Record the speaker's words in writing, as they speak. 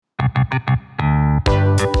And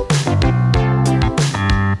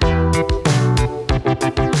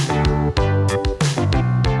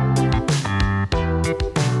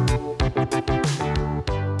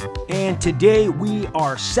today we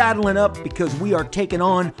are saddling up because we are taking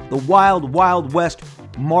on the Wild Wild West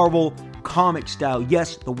Marvel comic style.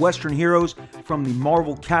 Yes, the Western heroes from the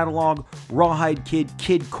Marvel catalog: Rawhide Kid,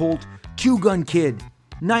 Kid Colt, Two Gun Kid,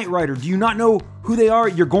 Knight Rider. Do you not know who they are?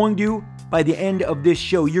 You're going to. By the end of this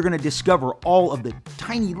show, you're going to discover all of the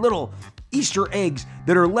tiny little Easter eggs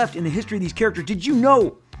that are left in the history of these characters. Did you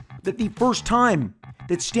know that the first time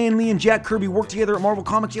that Stan Lee and Jack Kirby worked together at Marvel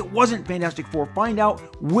Comics, it wasn't Fantastic Four? Find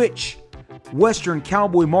out which Western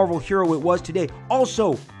cowboy Marvel hero it was today.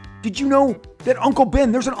 Also, did you know that Uncle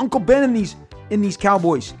Ben, there's an Uncle Ben in these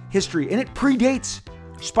Cowboys history, and it predates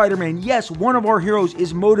Spider-Man. Yes, one of our heroes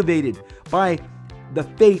is motivated by the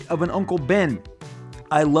fate of an Uncle Ben.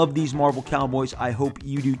 I love these Marvel Cowboys. I hope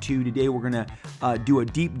you do too. Today we're going to do a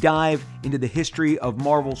deep dive into the history of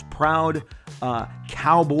Marvel's proud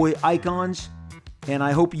cowboy icons, and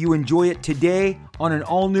I hope you enjoy it today on an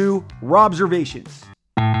all-new Robservations.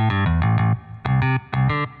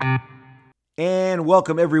 And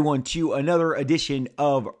welcome everyone to another edition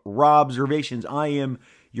of Robservations. I am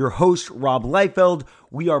your host, Rob Liefeld.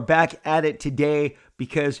 We are back at it today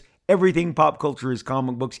because everything pop culture is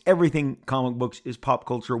comic books. Everything comic books is pop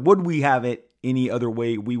culture. Would we have it any other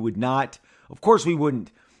way? We would not. Of course we wouldn't.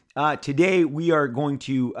 Today we are going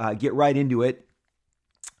to get right into it.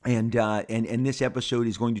 And this episode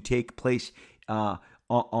is going to take place on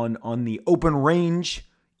the open range,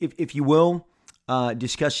 if you will.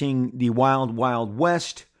 Discussing the Wild Wild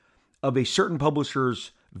West of a certain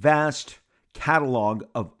publisher's vast catalog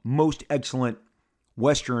of most excellent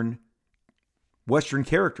Western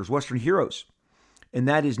characters, Western heroes. And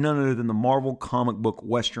that is none other than the Marvel comic book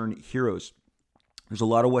Western heroes. There's a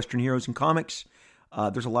lot of Western heroes in comics.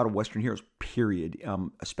 There's a lot of Western heroes, period.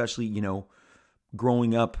 Especially,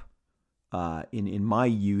 growing up in my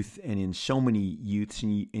youth and in so many youths,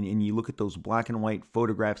 and you look at those black and white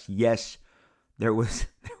photographs. Yes, there was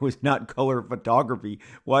not color photography.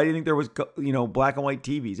 Why do you think there was black and white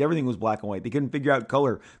TVs? Everything was black and white. They couldn't figure out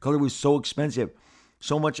color. Color was so expensive.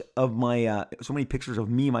 So much of my so many pictures of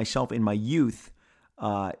myself in my youth,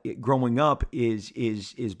 growing up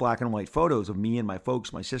is black and white photos of me and my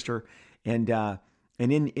folks, my sister, and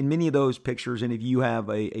in many of those pictures. And if you have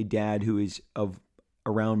a dad who is of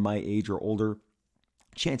around my age or older,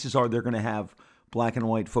 chances are they're going to have black and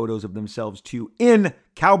white photos of themselves too in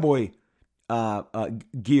cowboy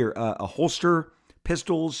gear, a holster,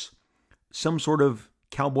 pistols, some sort of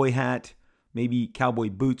cowboy hat, maybe cowboy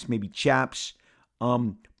boots, maybe chaps.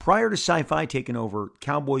 Prior to sci-fi taking over,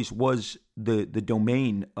 cowboys was the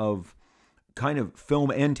domain of kind of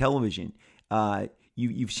film and television.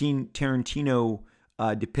 You've seen Tarantino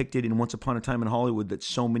depicted in Once Upon a Time in Hollywood that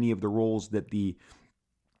so many of the roles that the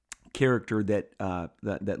character that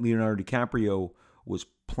Leonardo DiCaprio was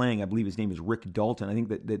playing, I believe his name is Rick Dalton. I think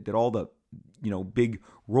that all the big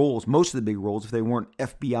roles, most of the big roles, if they weren't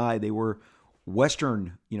FBI, they were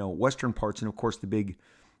Western parts. And of course, the big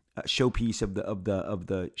showpiece of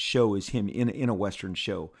the show is him in a Western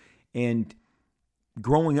show. And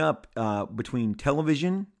growing up between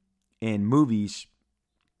television and movies,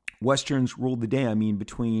 Westerns ruled the day. I mean,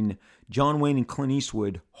 between John Wayne and Clint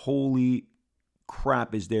Eastwood, holy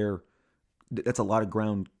crap, that's a lot of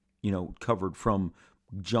ground, covered, from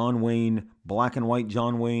John Wayne, black and white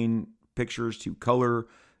John Wayne pictures, to color,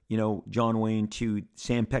 John Wayne, to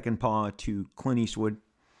Sam Peckinpah, to Clint Eastwood.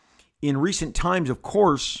 In recent times, of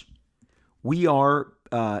course, we are,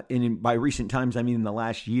 and by recent times, I mean in the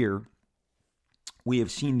last year, we have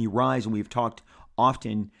seen the rise, and we've talked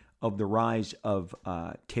often of the rise of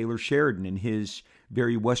Taylor Sheridan and his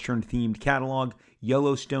very Western-themed catalog.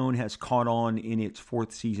 Yellowstone has caught on in its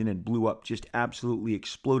fourth season and blew up, just absolutely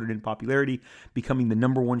exploded in popularity, becoming the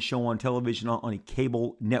number one show on television on a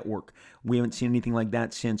cable network. We haven't seen anything like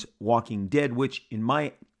that since Walking Dead, which, in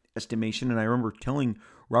my estimation, and I remember telling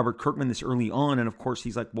Robert Kirkman this early on, and of course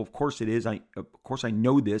he's like, well, of course it is. Of course I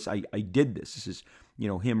know this. I did this. This is,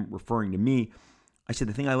 him referring to me. I said,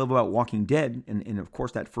 the thing I love about Walking Dead, and of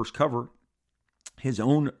course that first cover, his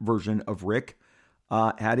own version of Rick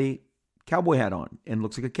had a cowboy hat on and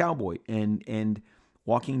looks like a cowboy. And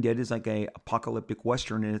Walking Dead is like a apocalyptic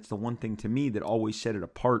Western, and it's the one thing to me that always set it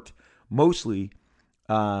apart, mostly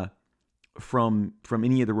from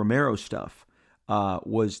any of the Romero stuff,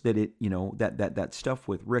 was that it, that stuff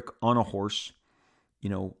with Rick on a horse,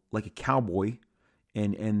 like a cowboy,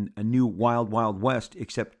 and a new wild, wild west,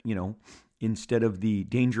 except, instead of the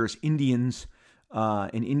dangerous Indians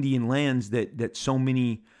and Indian lands that so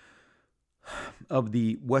many of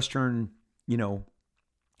the Western,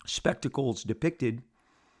 spectacles depicted,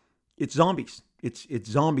 it's zombies. It's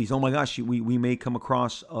zombies. Oh my gosh, we may come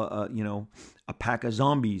across a pack of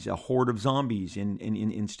zombies, a horde of zombies, and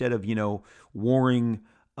instead of warring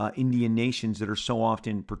Indian nations that are so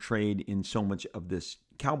often portrayed in so much of this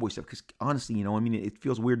cowboy stuff. Because honestly, it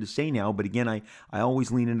feels weird to say now, but again, I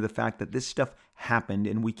always lean into the fact that this stuff happened,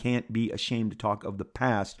 and we can't be ashamed to talk of the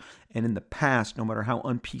past. And in the past, no matter how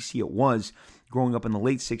un-PC it was, growing up in the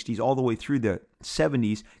late 60s all the way through the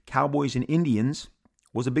 70s, cowboys and Indians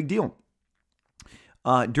was a big deal.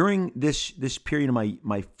 During this period of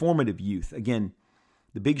my formative youth, again,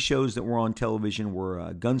 the big shows that were on television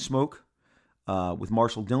were Gunsmoke with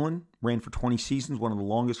Marshall Dillon, ran for 20 seasons, one of the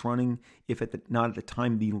longest running, if not at the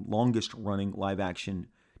time, the longest running live action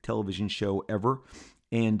television show ever.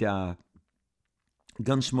 And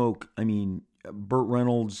Gunsmoke, Burt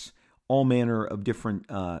Reynolds, all manner of different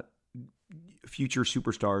future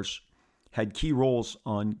superstars had key roles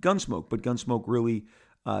on Gunsmoke, but Gunsmoke really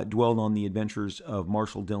dwelled on the adventures of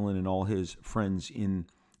Marshall Dillon and all his friends in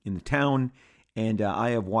the town. And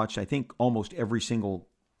I have watched, I think, almost every single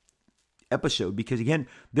episode because, again,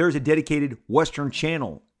 there's a dedicated Western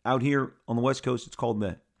channel out here on the West Coast. It's called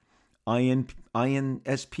the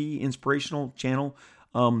INSP, Inspirational Channel.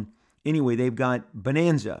 Anyway, they've got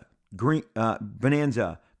Bonanza,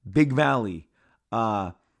 Big Valley,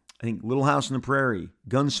 I think Little House on the Prairie,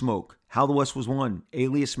 Gunsmoke, How the West Was Won,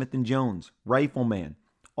 Alias Smith and Jones, Rifleman.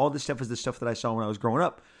 All this stuff is the stuff that I saw when I was growing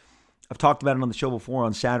up. I've talked about it on the show before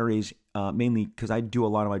on Saturdays, mainly because I do a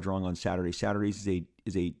lot of my drawing on Saturdays. Saturdays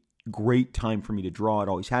is a great time for me to draw. It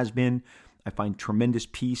always has been. I find tremendous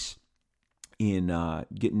peace in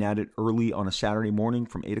getting at it early on a Saturday morning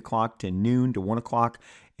from 8 o'clock to noon to 1 o'clock,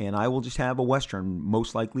 and I will just have a Western,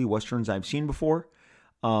 most likely Westerns I've seen before.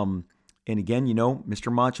 And again,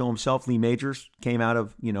 Mr. Macho himself, Lee Majors, came out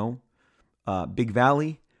of, Big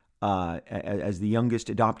Valley as the youngest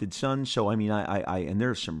adopted son. So, and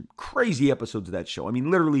there's some crazy episodes of that show.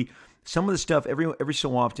 Literally, some of the stuff, every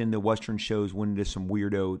so often, the Western shows went into some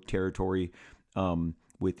weirdo territory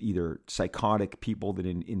with either psychotic people that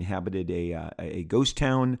inhabited a ghost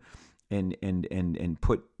town and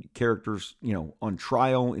put characters, on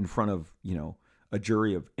trial in front of, a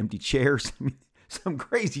jury of empty chairs. Some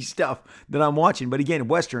crazy stuff that I'm watching. But again,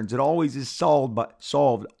 Westerns, it always is solved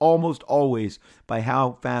almost always by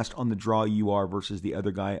how fast on the draw you are versus the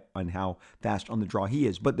other guy on how fast on the draw he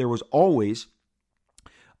is. But there was always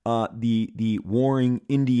the warring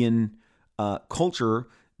Indian culture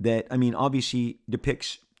that, obviously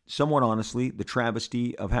depicts somewhat honestly the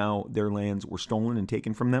travesty of how their lands were stolen and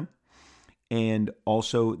taken from them. And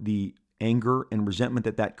also the anger and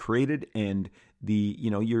resentment that created, and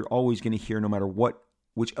you're always going to hear, no matter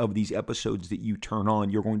which of these episodes that you turn on,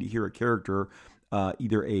 you're going to hear a character,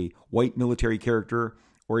 either a white military character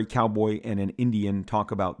or a cowboy and an Indian,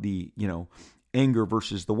 talk about the, anger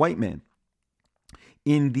versus the white man.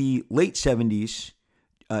 In the late 70s,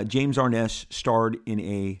 James Arness starred in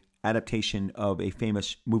a adaptation of a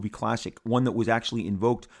famous movie classic, one that was actually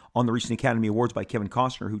invoked on the recent Academy Awards by Kevin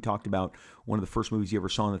Costner, who talked about one of the first movies he ever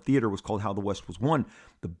saw in the theater was called How the West Was Won.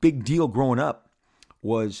 The big deal growing up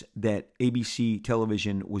was that ABC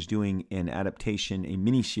television was doing an adaptation, a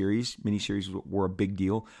miniseries. Miniseries were a big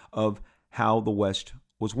deal, of How the West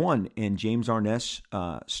Was Won. And James Arness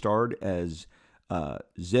starred as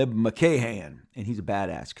Zeb McCahan. And he's a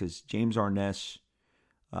badass because James Arness,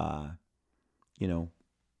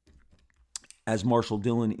 as Marshall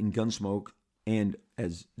Dillon in Gunsmoke and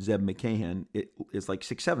as Zeb McCahan, it is like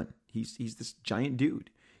 6'7". He's this giant dude.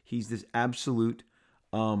 He's this absolute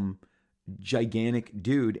gigantic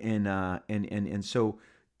dude, and so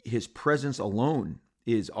his presence alone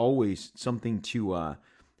is always something to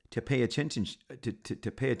pay attention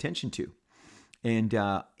to.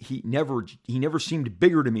 And he never seemed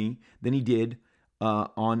bigger to me than he did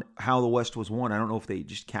on How the West Was Won. I don't know if they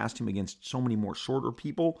just cast him against so many more shorter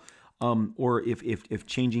people. Or if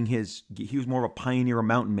changing he was more of a pioneer, a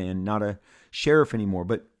mountain man, not a sheriff anymore.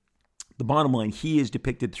 But the bottom line, he is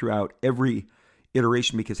depicted throughout every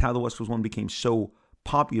iteration because How the West Was Won became so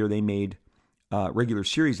popular, they made regular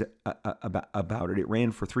series about it. It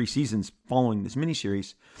ran for 3 seasons following this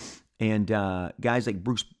miniseries. And guys like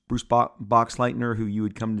Bruce Boxleitner, who you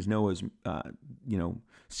would come to know as,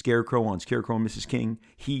 Scarecrow on Scarecrow and Mrs. King,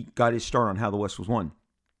 he got his start on How the West Was Won.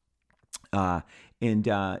 And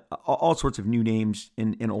all sorts of new names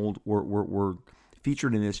and old were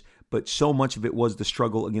featured in this, but so much of it was the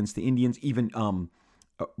struggle against the Indians. Even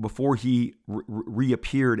before he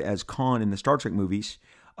reappeared as Khan in the Star Trek movies,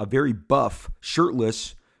 a very buff,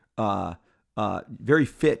 shirtless, very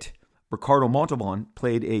fit Ricardo Montalban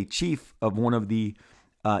played a chief of one of the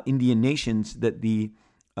Indian nations that the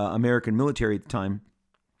American military at the time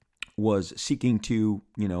was seeking to,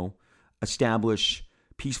 establish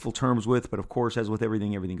peaceful terms with. But of course, as with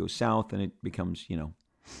everything goes south, and it becomes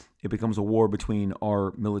a war between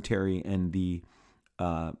our military and the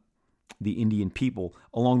Indian people.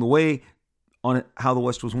 Along the way, on How the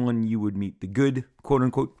West Was Won, you would meet the good, quote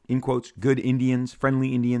unquote, in quotes, good Indians,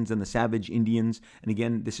 friendly Indians, and the savage Indians. And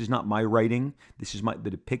again, this is not my writing. This is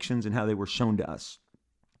the depictions and how they were shown to us.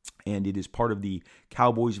 And it is part of the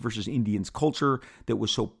Cowboys versus Indians culture that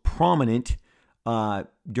was so prominent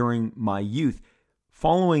during my youth.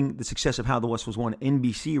 Following the success of How the West Was Won,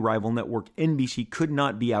 NBC, rival network NBC, could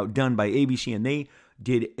not be outdone by ABC, and they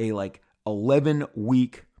did a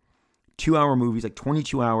 11-week 2-hour movies,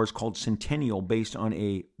 22 hours, called Centennial, based on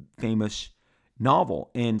a famous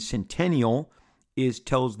novel. And Centennial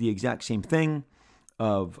tells the exact same thing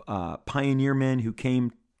of pioneer men who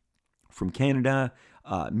came from Canada,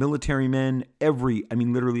 military men,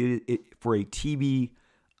 literally for a TV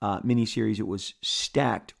miniseries, it was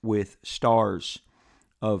stacked with stars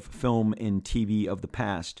of film and TV of the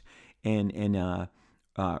past. And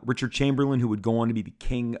Richard Chamberlain, who would go on to be the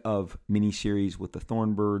king of miniseries with the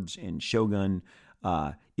Thornbirds and Shogun,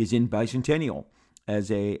 is in Bicentennial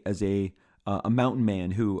as a mountain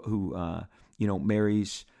man who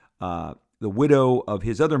marries the widow of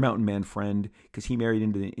his other mountain man friend, because he married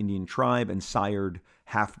into the Indian tribe and sired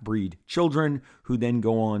half-breed children who then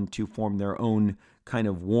go on to form their own kind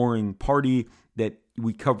of warring party that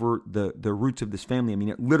we cover the roots of this family.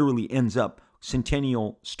 It literally ends up,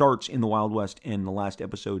 Centennial starts in the Wild West, and the last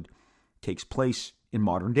episode takes place in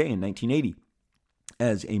modern day in 1980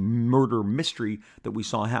 as a murder mystery that we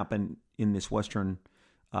saw happen in this Western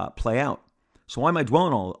play out. So why am I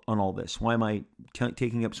dwelling on all this? Why am I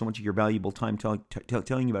taking up so much of your valuable time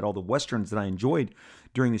telling you about all the Westerns that I enjoyed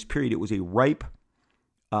during this period? It was a ripe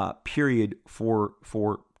period for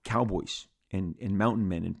cowboys and mountain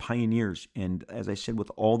men and pioneers. And as I said,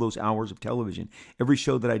 with all those hours of television, every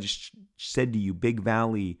show that I just said to you, Big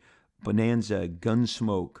Valley, Bonanza,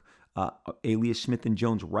 Gunsmoke, Alias Smith and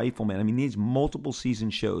Jones, Rifleman. These multiple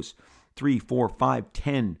season shows, 3, 4, 5,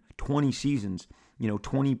 10, 20 seasons,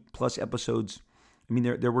 20 plus episodes.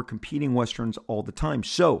 There were competing Westerns all the time.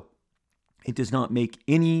 So it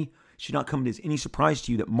should not come as any surprise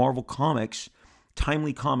to you that Marvel Comics,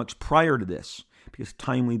 Timely Comics prior to this, because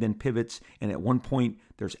Timely then pivots, and at one point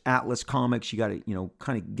there's Atlas Comics. You got to,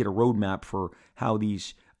 kind of get a roadmap for how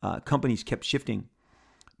these companies kept shifting.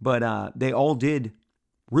 But they all did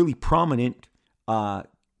really prominent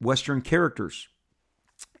Western characters.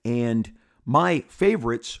 And my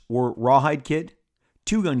favorites were Rawhide Kid,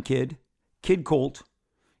 Two Gun Kid, Kid Colt,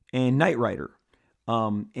 and Knight Rider.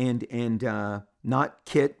 And not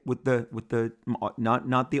Kit with the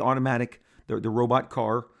not the automatic, the robot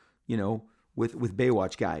car, with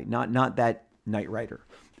Baywatch guy. Not that Knight Rider.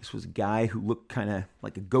 This was a guy who looked kind of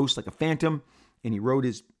like a ghost, like a phantom, and he rode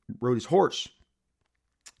his horse.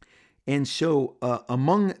 And so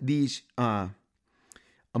among these,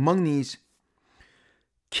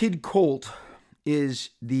 Kid Colt is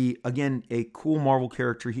a cool Marvel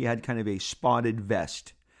character. He had kind of a spotted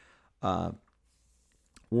vest,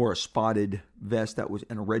 wore a spotted vest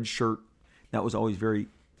and a red shirt. That was always very,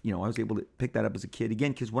 I was able to pick that up as a kid.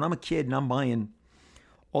 Again, because when I'm a kid and I'm buying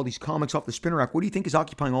all these comics off the spinner rack, what do you think is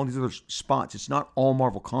occupying all these other spots? It's not all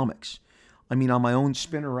Marvel Comics. On my own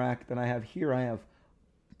spinner rack that I have here, I have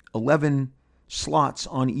 11 slots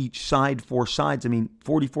on each side, 4 sides.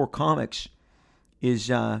 44 comics is,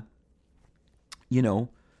 there's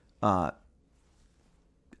a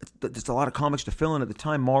lot of comics to fill in. At the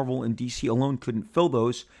time, Marvel and DC alone couldn't fill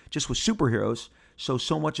those, just with superheroes.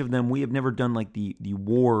 So much of them, we have never done like the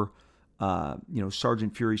war,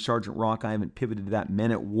 Sergeant Fury, Sergeant Rock. I haven't pivoted to that.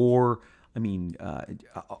 Men at War.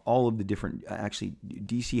 All of the different, actually,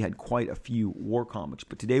 DC had quite a few war comics.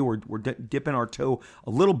 But today we're dipping our toe a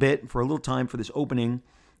little bit for a little time for this opening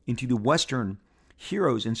into the Western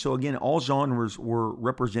heroes. And so again, all genres were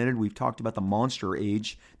represented. We've talked about the monster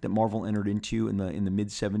age that Marvel entered into in the mid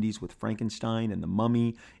 70s with Frankenstein and the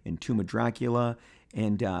Mummy and Tomb of Dracula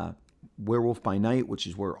and Werewolf by Night, which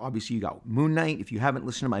is where obviously you got Moon Knight. If you haven't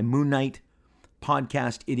listened to my Moon Knight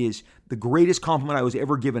podcast, it is the greatest compliment I was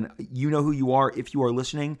ever given. You know who you are. If you are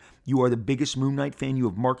listening, you are the biggest Moon Knight fan. You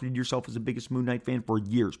have marketed yourself as the biggest Moon Knight fan for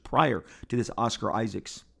years prior to this Oscar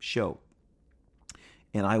Isaacs show.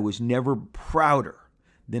 And I was never prouder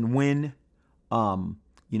than when,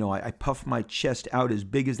 I puffed my chest out as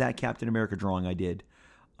big as that Captain America drawing I did,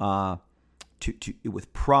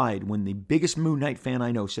 with pride when the biggest Moon Knight fan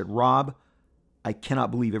I know said, "Rob, I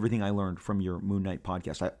cannot believe everything I learned from your Moon Knight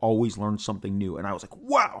podcast. I always learned something new, and I was like,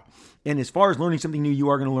 wow. And as far as learning something new, you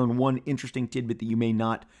are going to learn one interesting tidbit that you may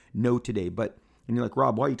not know today. And you're like,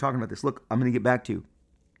 Rob, why are you talking about this? Look, I'm going to get back to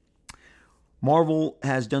Marvel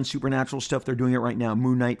has done supernatural stuff. They're doing it right now.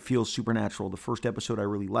 Moon Knight feels supernatural. The first episode I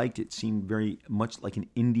really liked. It seemed very much like an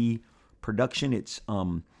indie production. It's a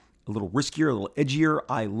little riskier, a little edgier.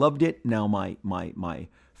 I loved it. Now my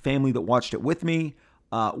family that watched it with me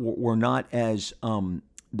were not as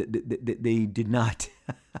they did not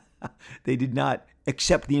they did not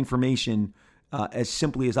accept the information as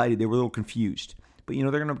simply as I did. They were a little confused. But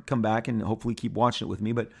they're going to come back and hopefully keep watching it with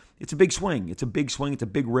me. But it's a big swing. It's a big swing. It's a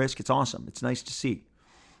big risk. It's awesome. It's nice to see.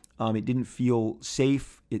 It didn't feel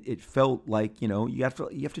safe. It felt like you have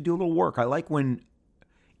to do a little work. I like when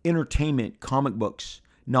entertainment, comic books,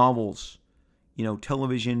 novels,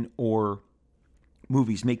 television or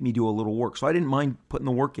movies make me do a little work. So I didn't mind putting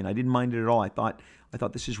the work in. I didn't mind it at all. I thought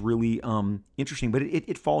this is really interesting. But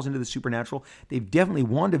it falls into the supernatural.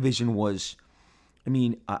 WandaVision was. I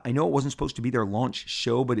mean, I know it wasn't supposed to be their launch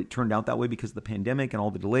show, but it turned out that way because of the pandemic and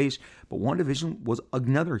all the delays. But WandaVision was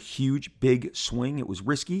another huge, big swing. It was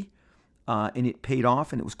risky, and it paid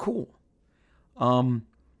off, and it was cool.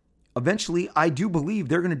 Eventually, I do believe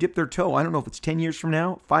they're going to dip their toe. I don't know if it's 10 years from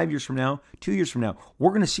now, 5 years from now, 2 years from now.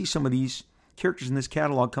 We're going to see some of these characters in this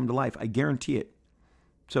catalog come to life. I guarantee it.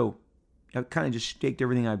 So I kind of just staked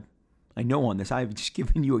everything I know on this. I've just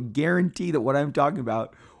given you a guarantee that what I'm talking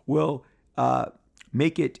about will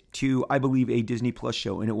make it to, I believe, a Disney Plus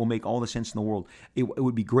show, and it will make all the sense in the world. It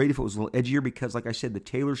would be great if it was a little edgier because, like I said, the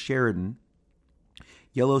Taylor Sheridan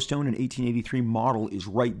Yellowstone in 1883 model is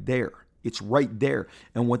right there. It's right there.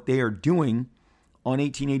 And what they are doing on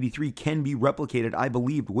 1883 can be replicated, I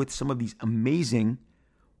believe, with some of these amazing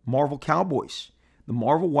Marvel cowboys. The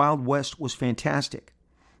Marvel Wild West was fantastic.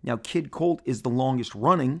 Now, Kid Colt is the longest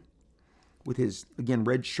running with his, again,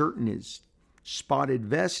 red shirt and his spotted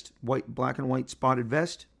vest, black and white spotted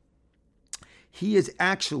vest. He is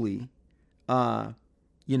actually, the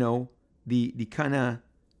kind of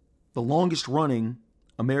the longest running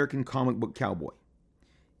American comic book cowboy.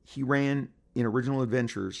 He ran in Original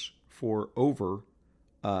Adventures for over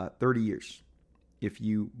 30 years, if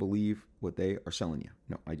you believe what they are selling you.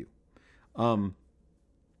 No, I do.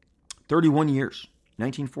 31 years,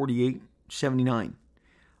 1948, 79.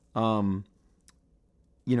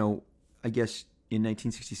 I guess in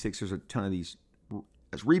 1966, there's a ton of these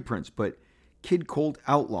as reprints, but Kid Colt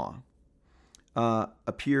Outlaw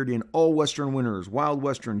appeared in All Western Winners, Wild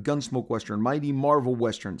Western, Gunsmoke Western, Mighty Marvel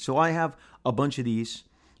Western. So I have a bunch of these,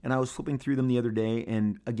 and I was flipping through them the other day,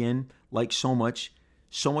 and again, like so much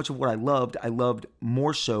of what I loved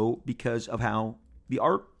more so because of how the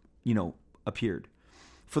art, appeared.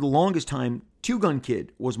 For the longest time, Two Gun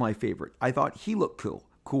Kid was my favorite. I thought he looked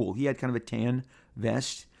cool. He had kind of a tan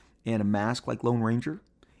vest and a mask like Lone Ranger.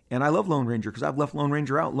 And I love Lone Ranger because I've left Lone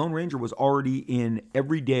Ranger out. Lone Ranger was already in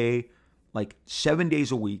every day, like 7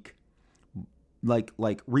 days a week, like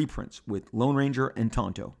reprints with Lone Ranger and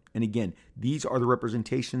Tonto. And again, these are the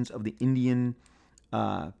representations of the Indian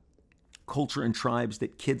culture and tribes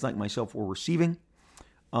that kids like myself were receiving.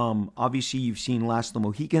 Obviously, you've seen Last of the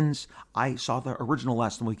Mohicans. I saw the original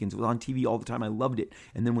Last of the Mohicans. It was on TV all the time. I loved it.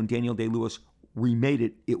 And then when Daniel Day-Lewis remade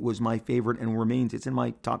it, it was my favorite and remains. It's in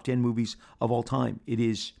my top 10 movies of all time. It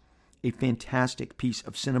is a fantastic piece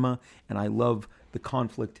of cinema, and I love the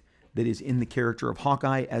conflict that is in the character of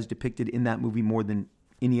Hawkeye as depicted in that movie more than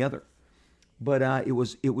any other. But it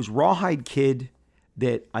was Rawhide Kid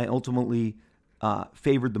that I ultimately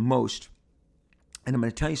favored the most. And I'm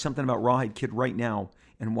going to tell you something about Rawhide Kid right now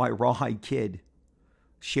and why Rawhide Kid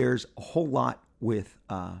shares a whole lot with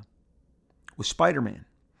Spider-Man.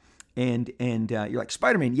 And you're like,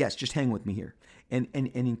 Spider-Man, yes, just hang with me here. And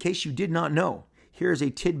in case you did not know, here's a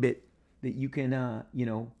tidbit that you can,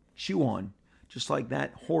 chew on, just like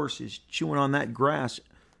that horse is chewing on that grass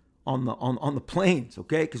on the plains,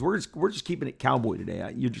 okay? Because we're just keeping it cowboy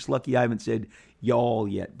today. You're just lucky I haven't said y'all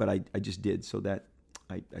yet, but I just did, so that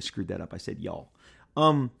I screwed that up. I said y'all.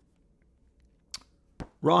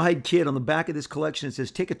 Rawhide Kid, on the back of this collection, it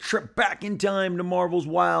says, take a trip back in time to Marvel's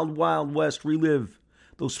Wild, Wild West. Relive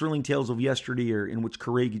those thrilling tales of yesteryear in which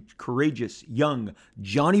courageous young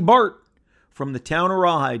Johnny Bart from the town of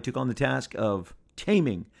Rawhide took on the task of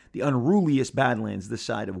taming the unruliest badlands this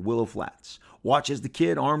side of Willow Flats. Watch as the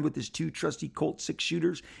kid, armed with his two trusty Colt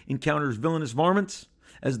 6-shooters, encounters villainous varmints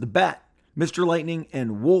as the Bat, Mr. Lightning,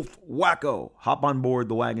 and Wolf Wacko hop on board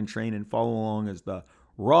the wagon train and follow along as the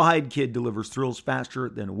Rawhide Kid delivers thrills faster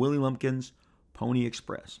than Willie Lumpkin's Pony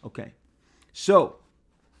Express. Okay, so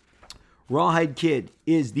Rawhide Kid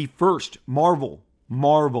is the first Marvel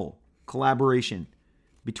collaboration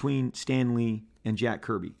between Stan Lee and Jack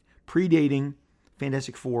Kirby, predating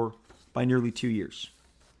Fantastic Four by nearly 2 years.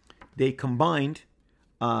 They combined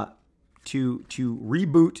to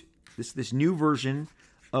reboot this new version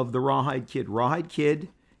of the Rawhide Kid. Rawhide Kid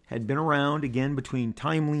had been around again between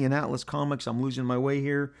Timely and Atlas Comics. I'm losing my way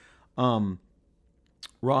here.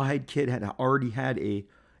 Rawhide Kid had already had a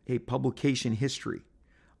publication history,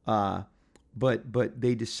 but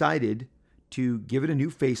they decided to give it a new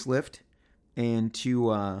facelift, and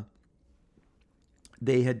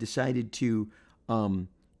they had decided to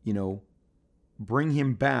bring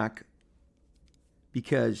him back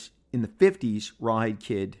because in the 50s, Rawhide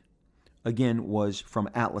Kid again was from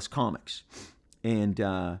Atlas Comics, and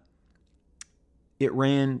it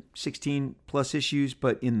ran 16 plus issues,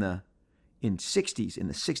 but in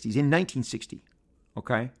 1960,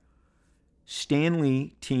 okay, Stan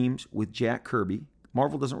Lee teams with Jack Kirby.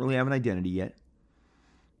 Marvel doesn't really have an identity yet,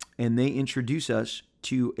 and they introduce us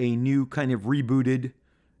to a new kind of rebooted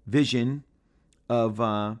vision of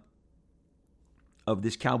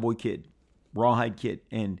this cowboy kid, Rawhide Kid.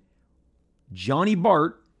 And Johnny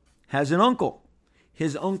Bart has an uncle.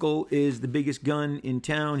 His uncle is the biggest gun in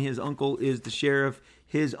town. His uncle is the sheriff.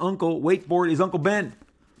 His uncle, wait for it, is Uncle Ben.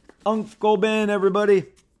 Uncle Ben, everybody.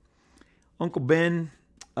 Uncle Ben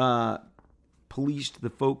policed the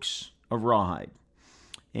folks of Rawhide.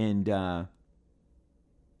 And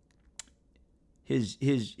his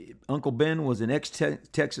Uncle Ben was an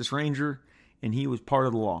ex-Texas Ranger, and he was part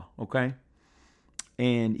of the law, okay?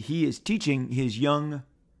 And he is teaching his young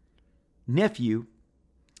nephew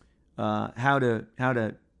how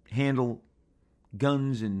to handle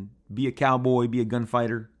guns and be a cowboy, be a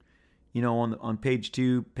gunfighter. On page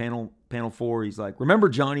 2, panel 4, he's like, "Remember,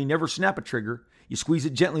 Johnny, never snap a trigger. You squeeze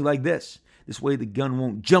it gently like this. This way the gun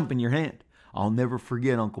won't jump in your hand." "I'll never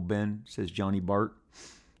forget, Uncle Ben," says Johnny Bart.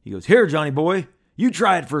 He goes, "Here, Johnny boy, you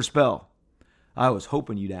try it for a spell." "I was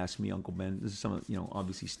hoping you'd ask me, Uncle Ben." This is some of,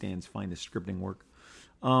 obviously Stan's finest scripting work.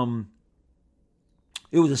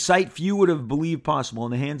 It was a sight few would have believed possible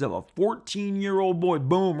in the hands of a 14-year-old boy.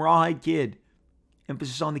 Boom, Rawhide Kid.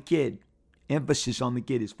 Emphasis on the kid. Emphasis on the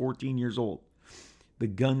kid is 14 years old. The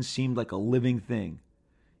gun seemed like a living thing.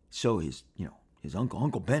 So his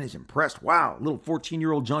Uncle Ben is impressed. Wow, little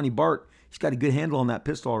 14-year-old Johnny Bart, he's got a good handle on that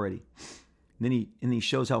pistol already. And then he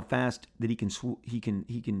shows how fast that he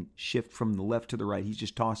can shift from the left to the right. He's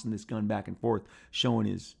just tossing this gun back and forth, showing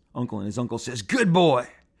his uncle, and his uncle says, "Good boy."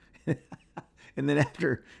 And then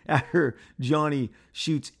after Johnny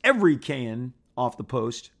shoots every can off the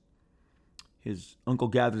post, his uncle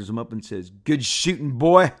gathers him up and says, "Good shooting,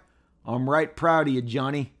 boy. I'm right proud of you,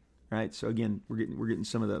 Johnny." Right? So again, we're getting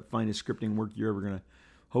some of the finest scripting work you're ever gonna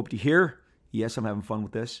hope to hear. Yes, I'm having fun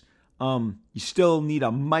with this. You still need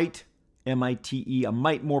a mite, M-I-T-E, a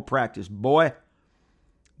mite more practice, boy.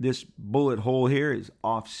 This bullet hole here is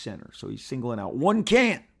off center. So he's singling out one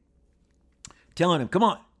can, telling him, "Come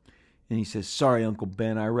on." And he says, "Sorry, Uncle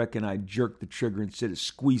Ben, I reckon I jerked the trigger instead of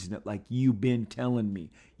squeezing it like you been telling me.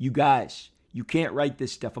 You guys, you can't write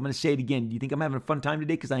this stuff. I'm going to say it again. Do you think I'm having a fun time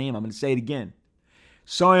today? Because I am. I'm going to say it again.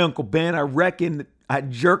 Sorry, Uncle Ben, I reckon I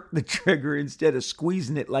jerked the trigger instead of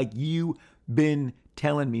squeezing it like you been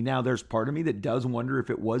telling me." Now, there's part of me that does wonder if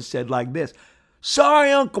it was said like this.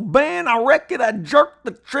 "Sorry, Uncle Ben, I reckon I jerked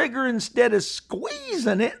the trigger instead of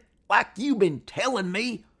squeezing it like you been telling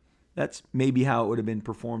me." That's maybe how it would have been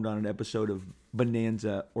performed on an episode of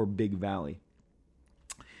Bonanza or Big Valley.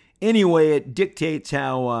 Anyway, it dictates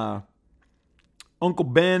how Uncle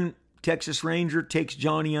Ben, Texas Ranger, takes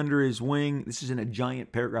Johnny under his wing. This is in a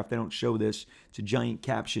giant paragraph. They don't show this. It's a giant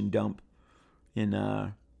caption dump.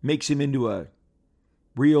 And makes him into a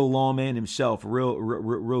real lawman himself, a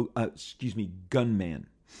real gunman.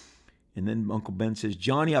 And then Uncle Ben says,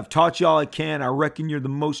 "Johnny, I've taught you all I can. I reckon you're the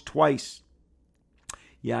most twice."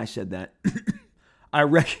 Yeah, I said that. "I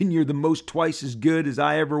reckon you're the most twice as good as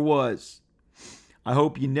I ever was. I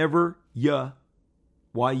hope you never,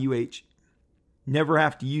 Y-U-H, never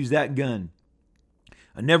have to use that gun.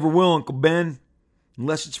 I never will, Uncle Ben,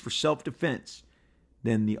 unless it's for self-defense."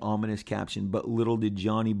 Then the ominous caption, "But little did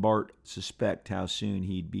Johnny Bart suspect how soon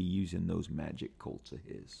he'd be using those magic Colts of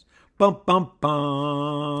his." Bum, bum,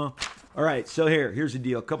 bum. All right, so here's the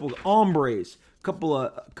deal. A couple of hombres, couple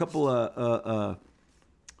of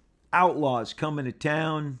outlaws coming to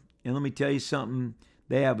town, and let me tell you something.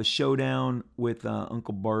 They have a showdown with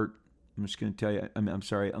Uncle Bart. I'm just going to tell you, I'm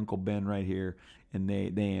sorry, Uncle Ben right here, and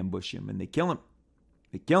they ambush him, and they kill him.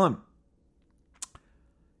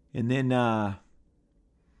 And then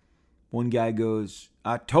one guy goes,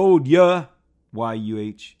 "I told ya,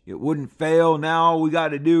 YUH. It wouldn't fail. Now all we got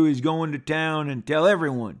to do is go into town and tell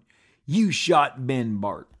everyone you shot Ben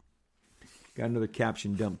Bart. Got another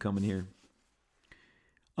caption dump coming here.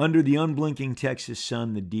 Under the unblinking Texas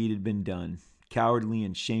sun, the deed had been done. Cowardly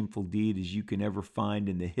and shameful deed as you can ever find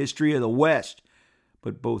in the history of the West.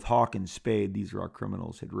 But both Hawk and Spade, these are our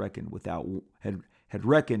criminals, had reckoned without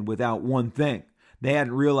one thing. They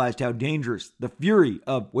hadn't realized how dangerous the fury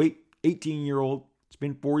of, 18-year-old, it's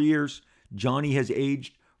been 4 years. Johnny has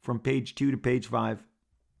aged from page 2 to page 5.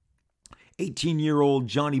 18-year-old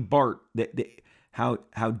Johnny Bart,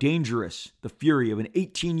 how dangerous the fury of an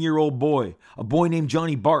 18-year-old boy, a boy named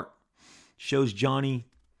Johnny Bart, shows Johnny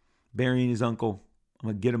burying his uncle. I'm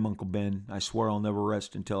going to get him, Uncle Ben. I swear I'll never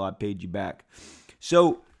rest until I paid you back.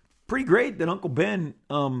 So, pretty great that Uncle Ben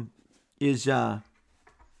is,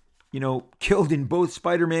 killed in both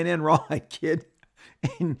Spider-Man and Rawhide Kid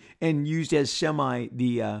and used as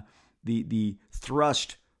the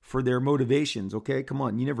thrust for their motivations, okay? Come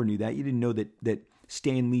on, you never knew that. You didn't know that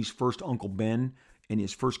Stan Lee's first Uncle Ben and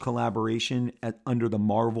his first collaboration under the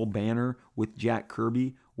Marvel banner with Jack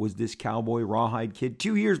Kirby was this cowboy Rawhide Kid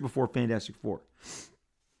 2 years before Fantastic Four.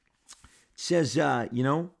 It says,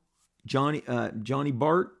 Johnny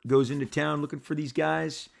Bart goes into town looking for these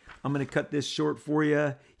guys. I'm going to cut this short for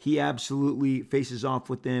you. He absolutely faces off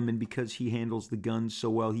with them, and because he handles the guns so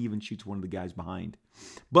well, he even shoots one of the guys behind.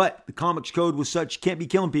 But the comics code was such, you can't be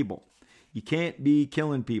killing people. You can't be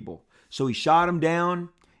killing people. So he shot him down,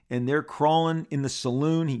 and they're crawling in the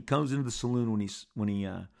saloon. He comes into the saloon when he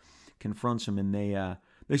confronts him, and they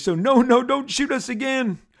say, no, don't shoot us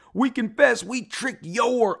again. We confess we tricked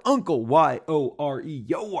your uncle, Yore,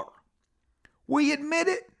 your. We admit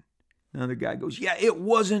it. Another guy goes, yeah, it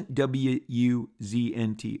wasn't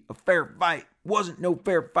WUZNT, a fair fight. Wasn't no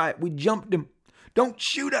fair fight. We jumped him. Don't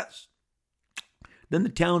shoot us. Then the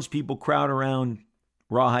townspeople crowd around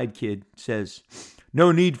Rawhide Kid, says,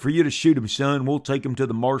 no need for you to shoot him, son. We'll take him to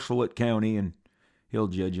the marshal at county and he'll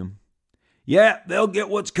judge him. Yeah, they'll get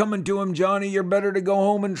what's coming to him, Johnny. You're better to go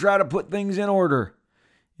home and try to put things in order.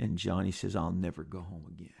 And Johnny says, I'll never go home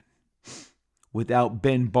again. Without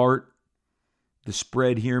Ben Bart, the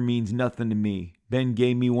spread here means nothing to me. Ben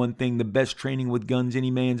gave me one thing, the best training with guns any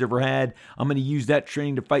man's ever had. I'm going to use that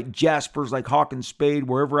training to fight Jaspers like Hawk and Spade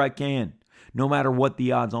wherever I can. No matter what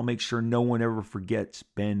the odds, I'll make sure no one ever forgets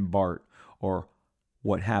Ben Bart or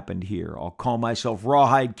what happened here. I'll call myself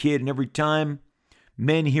Rawhide Kid, and every time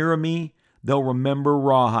men hear of me, they'll remember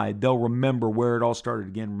Rawhide. They'll remember where it all started.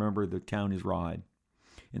 Again, remember the town is Rawhide.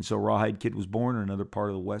 And so Rawhide Kid was born, and another part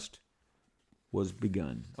of the West was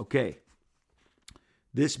begun. Okay.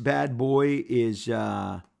 This bad boy is,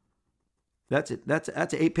 that's it. That's an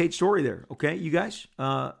 8-page story there. Okay, you guys?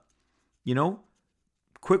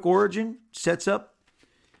 Quick origin, sets up.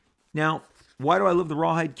 Now, why do I love the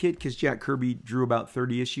Rawhide Kid? Because Jack Kirby drew about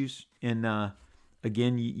 30 issues. And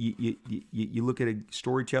again, you look at a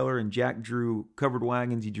storyteller, and Jack drew covered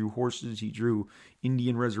wagons, he drew horses, he drew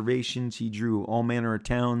Indian reservations, he drew all manner of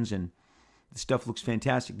towns, and the stuff looks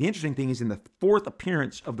fantastic. The interesting thing is in the 4th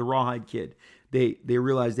appearance of the Rawhide Kid, they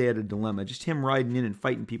realized they had a dilemma. Just him riding in and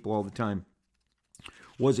fighting people all the time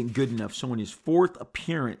wasn't good enough. So in his 4th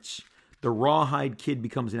appearance, the Rawhide Kid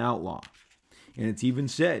becomes an outlaw. And it's even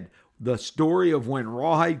said, the story of when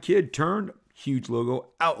Rawhide Kid turned, huge logo,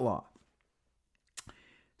 outlaw.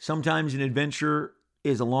 Sometimes an adventure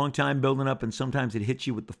is a long time building up, and sometimes it hits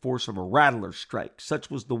you with the force of a rattler strike. Such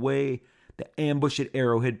was the way the ambush at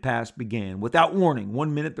Arrowhead Pass began. Without warning,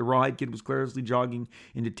 1 minute the Rawhide Kid was carelessly jogging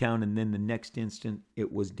into town, and then the next instant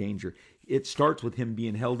it was danger. It starts with him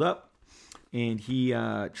being held up, and he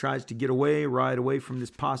tries to get away, ride away from this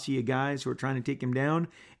posse of guys who are trying to take him down,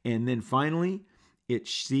 and then finally it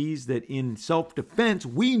sees that in self-defense,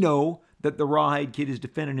 we know that the Rawhide Kid is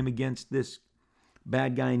defending him against this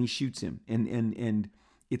bad guy, and he shoots him, and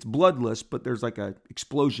it's bloodless, but there's like a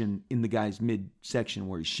explosion in the guy's midsection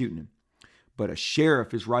where he's shooting him. But a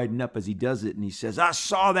sheriff is riding up as he does it, and he says, I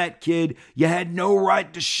saw that kid. You had no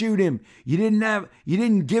right to shoot him. You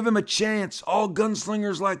didn't give him a chance. All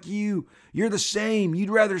gunslingers like you're the same.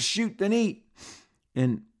 You'd rather shoot than eat.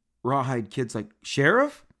 And Rawhide Kid's like,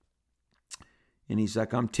 Sheriff? And he's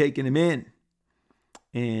like, I'm taking him in.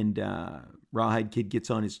 And Rawhide Kid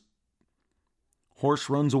gets on his horse,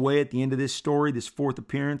 runs away at the end of this story, this 4th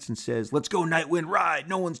appearance, and says, let's go, Nightwind, ride.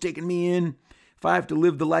 No one's taking me in. If I have to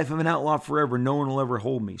live the life of an outlaw forever, no one will ever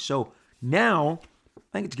hold me. So now, I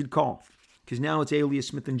think it's a good call. Because now it's Alias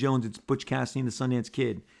Smith and Jones. It's Butch Cassidy and the Sundance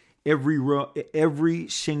Kid. Every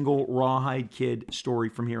single Rawhide Kid story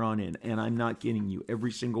from here on in, and I'm not kidding you,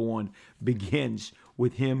 every single one begins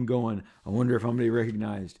with him going, I wonder if I'm going to be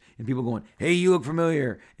recognized. And people going, hey, you look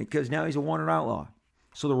familiar. Because now he's a wanted outlaw.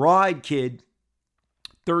 So the Rawhide Kid,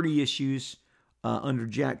 30 issues under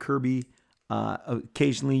Jack Kirby.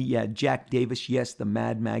 Occasionally, Jack Davis. Yes, the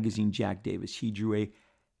Mad Magazine Jack Davis. He drew a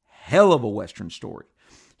hell of a Western story.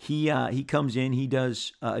 He comes in. He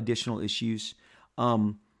does additional issues.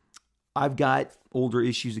 I've got older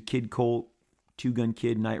issues of Kid Colt, Two Gun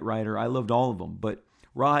Kid, Knight Rider. I loved all of them. But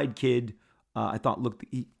Rawhide Kid, I thought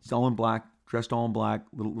he's all in black, dressed all in black,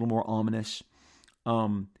 a little more ominous.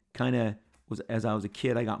 Kind of was, as I was a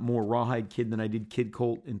kid, I got more Rawhide Kid than I did Kid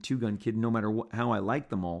Colt and Two Gun Kid, no matter how I liked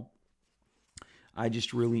them all. I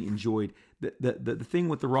just really enjoyed the thing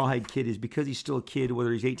with the Rawhide Kid is because he's still a kid,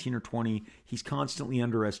 whether he's 18 or 20, he's constantly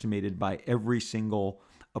underestimated by every single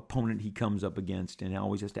opponent he comes up against, and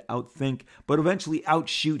always has to outthink, but eventually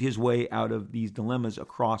outshoot his way out of these dilemmas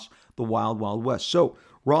across the wild, wild west. So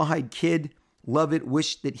Rawhide Kid, love it.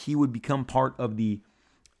 Wish that he would become part of the.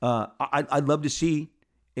 I'd love to see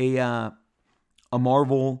a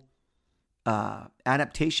Marvel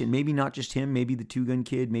adaptation. Maybe not just him. Maybe the Two Gun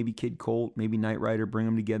Kid. Maybe Kid Colt. Maybe Knight Rider. Bring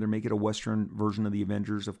them together. Make it a Western version of the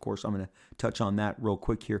Avengers. Of course, I'm going to touch on that real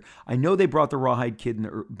quick here. I know they brought the Rawhide Kid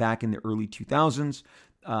back in the early 2000s.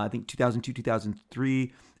 I think 2002,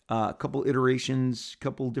 2003. A couple iterations.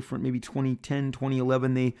 Couple different. Maybe 2010,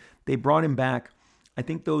 2011. They brought him back. I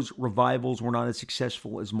think those revivals were not as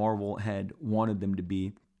successful as Marvel had wanted them to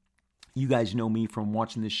be. You guys know me from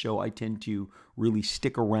watching this show. I tend to really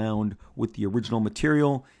stick around with the original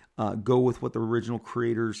material, go with what the original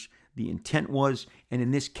creators, the intent was. And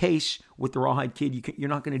in this case, with the Rawhide Kid, you're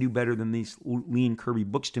not going to do better than these Lee and Kirby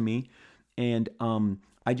books to me. And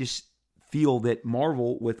I just feel that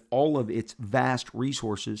Marvel, with all of its vast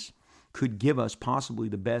resources, could give us possibly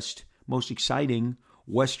the best, most exciting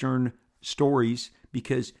Western stories,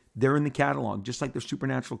 because they're in the catalog, just like their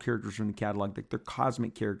supernatural characters are in the catalog, like their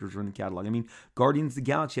cosmic characters are in the catalog. I mean, Guardians of the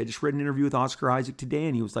Galaxy, I just read an interview with Oscar Isaac today,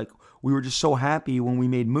 and he was like, we were just so happy when we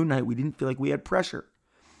made Moon Knight, we didn't feel like we had pressure.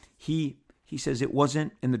 He says it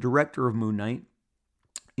wasn't, and the director of Moon Knight,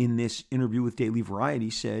 in this interview with Daily Variety,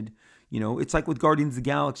 said, it's like with Guardians of the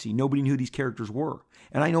Galaxy, nobody knew who these characters were.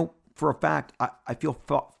 And I know for a fact, I feel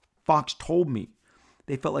Fox told me,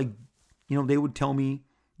 they felt like, they would tell me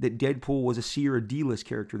that Deadpool was a C or a D-list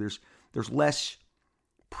character. There's less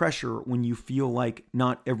pressure when you feel like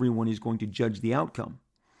not everyone is going to judge the outcome.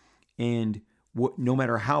 And no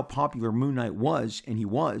matter how popular Moon Knight was, and he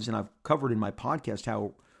was, and I've covered in my podcast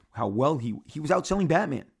how well he was outselling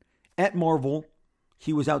Batman. At Marvel,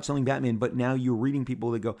 he was outselling Batman, but now you're reading people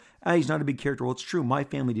that go, he's not a big character. Well, it's true. My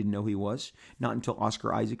family didn't know who he was. Not until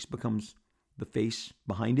Oscar Isaacs becomes the face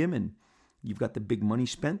behind him, and you've got the big money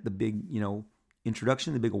spent, the big,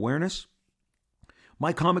 introduction, the big awareness.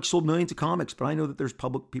 My comics sold millions of comics, but I know that there's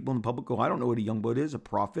people in the public go, I don't know what a Youngblood is, a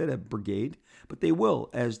Prophet, a Brigade, but they will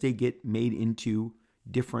as they get made into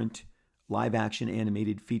different live action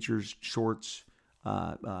animated features, shorts,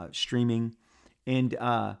 streaming. And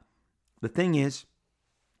the thing is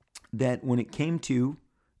that when it came to,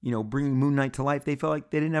 bringing Moon Knight to life, they felt like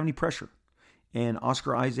they didn't have any pressure. And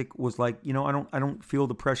Oscar Isaac was like, I don't feel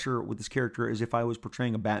the pressure with this character as if I was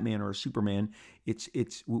portraying a Batman or a Superman.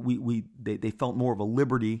 They felt more of a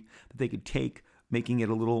liberty that they could take, making it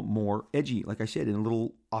a little more edgy, like I said, and a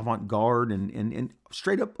little avant-garde and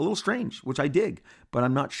straight up a little strange, which I dig. But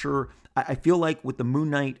I'm not sure. I feel like with the Moon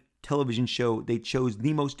Knight television show, they chose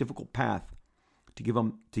the most difficult path to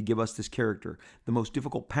give us this character. The most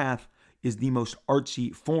difficult path is the most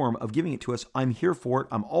artsy form of giving it to us. I'm here for it.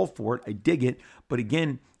 I'm all for it. I dig it. But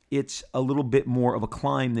again, it's a little bit more of a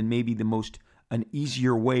climb than maybe an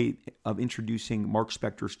easier way of introducing Mark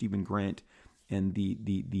Spector, Stephen Grant, and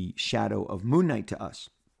the shadow of Moon Knight to us.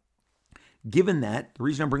 Given that, the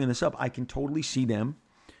reason I'm bringing this up, I can totally see them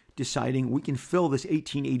deciding we can fill this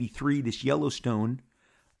 1883, this Yellowstone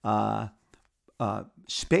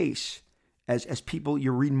space as people,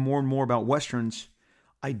 you're reading more and more about Westerns.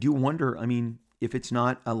 I do wonder, if it's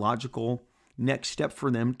not a logical next step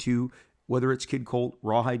for them to, whether it's Kid Colt,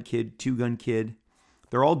 Rawhide Kid, Two Gun Kid,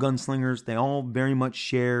 they're all gunslingers. They all very much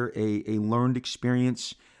share a learned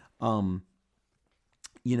experience. The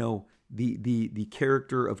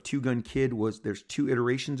character of Two Gun Kid there's two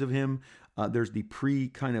iterations of him. There's the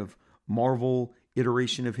kind of Marvel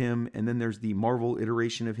iteration of him, and then there's the Marvel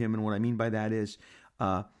iteration of him. And what I mean by that is,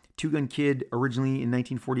 Two Gun Kid, originally in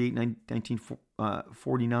 1948,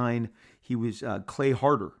 1949, he was Clay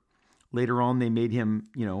Harder. Later on, they made him,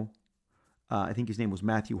 I think his name was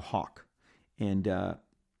Matthew Hawk, and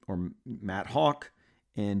or Matt Hawk,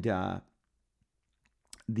 and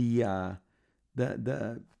the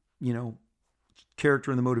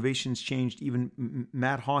character and the motivations changed. Even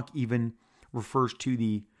Matt Hawk even refers to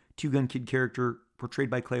the Two Gun Kid character portrayed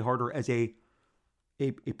by Clay Harder as a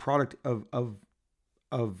product of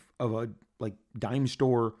a like dime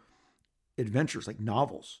store adventures, like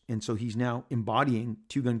novels. And so he's now embodying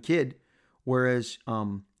Two Gun Kid, whereas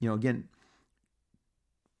again,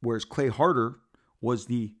 whereas Clay Harder was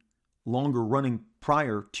the longer running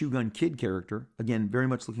prior Two Gun Kid character, again very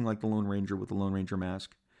much looking like the Lone Ranger with the Lone Ranger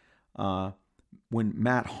mask. When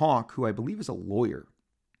Matt Hawk, who I believe is a lawyer,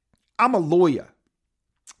 I'm a lawyer.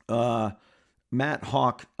 Matt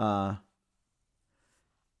Hawk,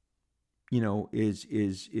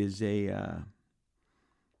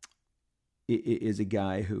 is a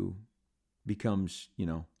guy who becomes,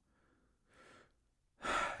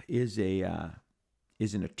 is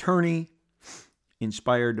an attorney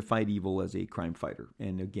inspired to fight evil as a crime fighter,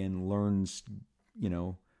 and again learns,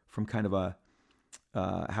 from kind of a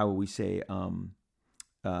how we say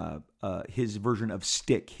his version of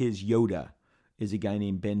Stick, his Yoda is a guy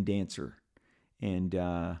named Ben Dancer, and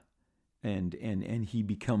he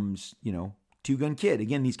becomes, Two Gun Kid.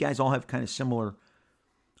 Again, these guys all have kind of similar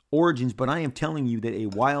origins, but I am telling you that a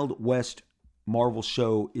Wild West Marvel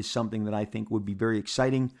show is something that I think would be very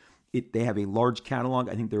exciting. They have a large catalog.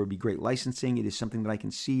 I think there would be great licensing. It is something that I can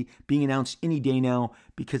see being announced any day now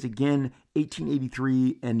because, again,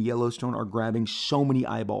 1883 and Yellowstone are grabbing so many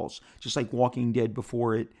eyeballs. Just like Walking Dead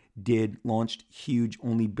before it did, launched huge,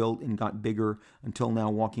 only built and got bigger until now.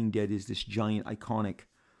 Walking Dead is this giant, iconic,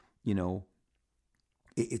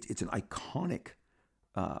 it's an iconic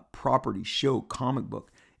property, show, comic book.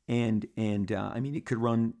 And I mean, it could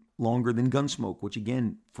run longer than Gunsmoke, which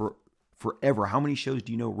again, for forever. How many shows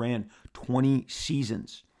do you know ran 20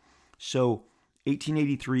 seasons? So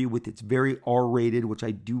 1883 with its very R-rated, which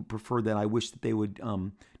I do prefer that. I wish that they would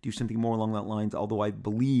do something more along that lines, although I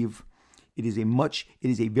believe it is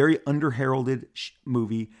a very under-heralded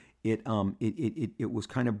movie. It was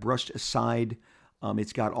kind of brushed aside.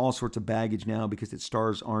 It's got all sorts of baggage now because it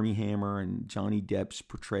stars Armie Hammer and Johnny Depp's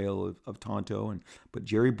portrayal of Tonto, but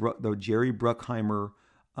Jerry Bruckheimer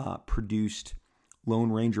produced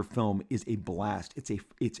Lone Ranger film is a blast. It's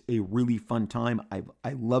a really fun time.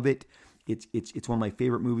 I love it. It's one of my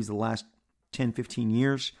favorite movies of the last 10, 15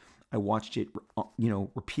 years. I watched it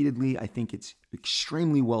repeatedly. I think it's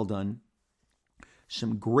extremely well done.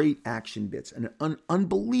 Some great action bits and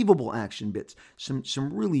unbelievable action bits. Some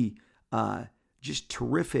really just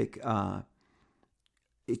terrific.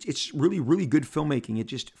 It's really, really good filmmaking. It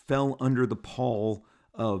just fell under the pall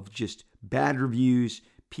of just bad reviews.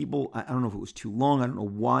 People, I don't know if it was too long. I don't know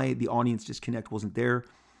why the audience disconnect wasn't there.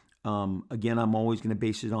 Again, I'm always going to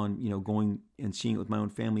base it on, going and seeing it with my own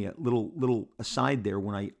family. A little aside there,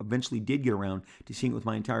 when I eventually did get around to seeing it with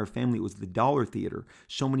my entire family, it was the Dollar Theater.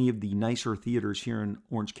 So many of the nicer theaters here in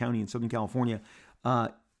Orange County in Southern California,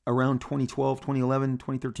 around 2012, 2011,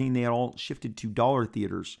 2013, they had all shifted to Dollar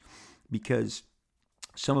Theaters because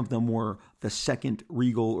some of them were the second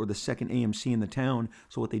Regal or the second AMC in the town.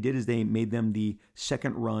 So what they did is they made them the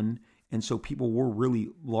second run. And so people were really,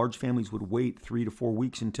 large families would wait 3 to 4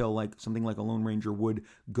 weeks until like something like a Lone Ranger would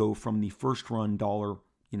go from the first run dollar,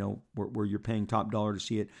 where you're paying top dollar to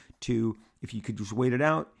see it, to if you could just wait it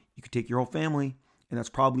out, you could take your whole family. And that's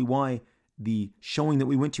probably why the showing that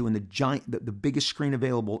we went to in the biggest screen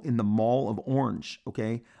available in the Mall of Orange,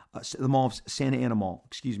 the Mall of Santa Ana Mall,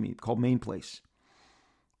 called Main Place.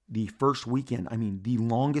 The first weekend, I mean, the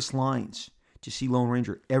longest lines to see Lone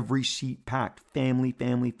Ranger, every seat packed,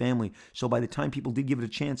 family. So by the time people did give it a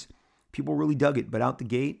chance, people really dug it. But out the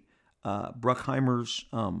gate, Bruckheimer's,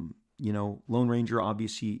 Lone Ranger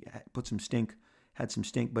obviously had some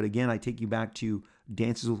stink. But again, I take you back to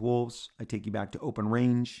Dances with Wolves. I take you back to Open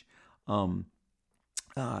Range,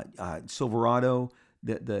 Silverado.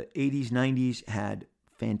 The 80s, 90s had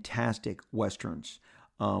fantastic Westerns.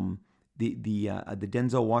 The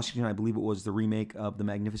Denzel Washington, I believe it was the remake of The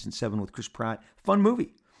Magnificent Seven with Chris Pratt. Fun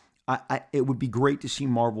movie. It would be great to see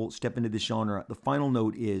Marvel step into this genre. The final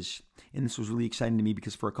note is, and this was really exciting to me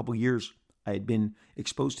because for a couple of years I had been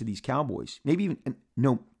exposed to these cowboys. Maybe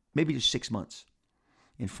just 6 months.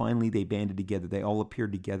 And finally they banded together. They all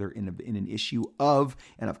appeared together in an issue of,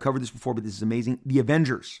 and I've covered this before, but this is amazing, The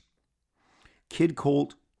Avengers. Kid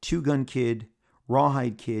Colt, Two Gun Kid,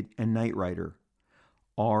 Rawhide Kid, and Knight Rider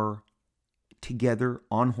are together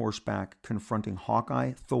on horseback confronting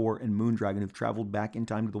Hawkeye, Thor, and Moondragon, who've traveled back in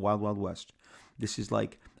time to the Wild Wild West. This is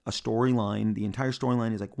like a storyline. The entire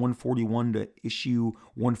storyline is like 141 to issue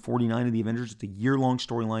 149 of the Avengers. It's a year-long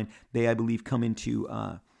storyline. They, I believe, come into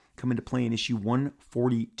play in issue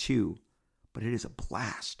 142. But it is a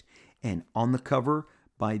blast. And on the cover,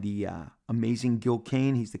 by the amazing Gil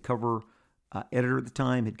Kane. He's the cover editor at the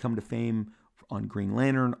time, had come to fame on Green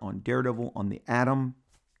Lantern, on Daredevil, on The Atom.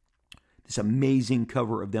 This amazing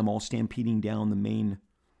cover of them all stampeding down the main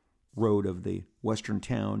road of the western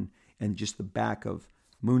town, and just the back of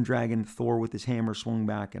Moondragon, Thor with his hammer swung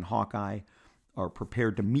back, and Hawkeye are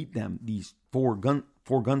prepared to meet them. These four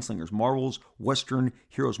gunslingers, Marvel's Western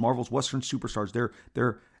heroes, Marvel's Western superstars.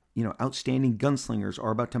 They're outstanding gunslingers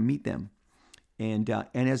are about to meet them. And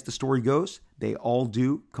as the story goes, they all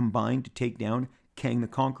do combine to take down Kang the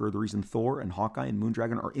Conqueror. The reason Thor and Hawkeye and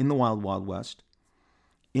Moondragon are in the Wild Wild West,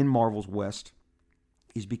 in Marvel's West,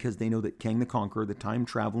 is because they know that Kang the Conqueror, the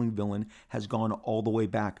time-traveling villain, has gone all the way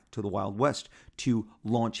back to the Wild West to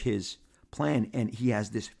launch his plan. And he has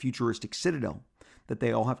this futuristic citadel that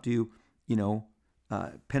they all have to,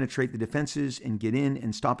 penetrate the defenses and get in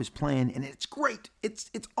and stop his plan. And it's great. It's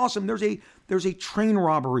awesome. There's a train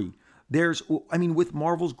robbery. With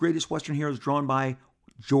Marvel's greatest Western heroes drawn by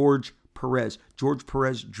George Perez. George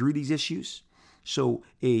Perez drew these issues. So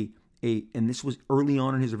and this was early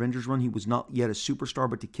on in his Avengers run. He was not yet a superstar,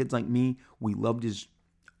 but to kids like me, we loved his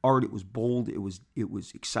art. It was bold. It was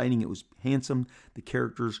exciting. It was handsome. The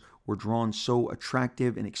characters were drawn so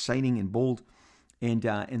attractive and exciting and bold.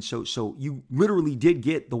 And so you literally did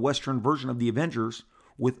get the Western version of the Avengers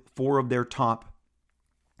with four of their top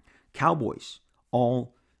cowboys,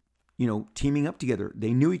 all teaming up together.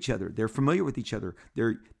 They knew each other. They're familiar with each other.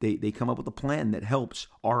 They come up with a plan that helps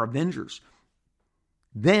our Avengers.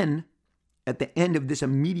 Then, at the end of this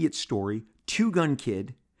immediate story, Two Gun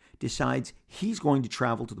Kid decides he's going to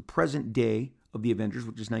travel to the present day of the Avengers,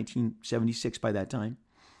 which is 1976 by that time,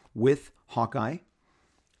 with Hawkeye.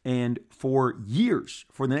 And for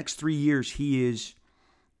the next 3 years, he is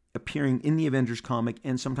appearing in the Avengers comic.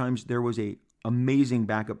 And sometimes there was a amazing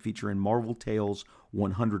backup feature in Marvel Tales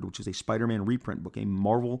 100, which is a Spider-Man reprint book. A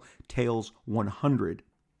Marvel Tales 100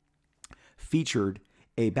 featured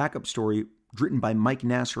a backup story written by Mike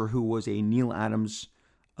Nasser, who was a Neil Adams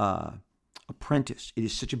apprentice. It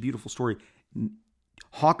is such a beautiful story.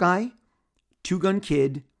 Hawkeye, Two Gun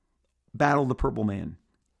Kid, Battle the Purple Man.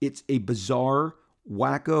 It's a bizarre,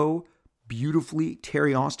 wacko, beautifully,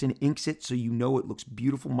 Terry Austin inks it, so it looks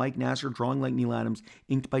beautiful. Mike Nasser drawing like Neil Adams,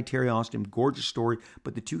 inked by Terry Austin. Gorgeous story.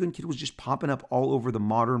 But the Two Gun Kid was just popping up all over the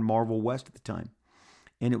modern Marvel West at the time.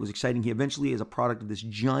 And it was exciting. He eventually is a product of this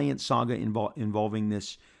giant saga involving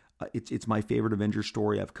this. It's my favorite Avengers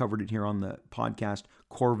story. I've covered it here on the podcast.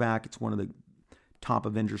 Korvac, it's one of the top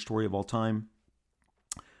Avengers story of all time.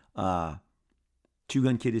 Two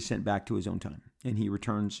Gun Kid is sent back to his own time, and he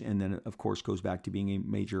returns, and then, of course, goes back to being a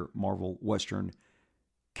major Marvel Western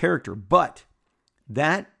character. But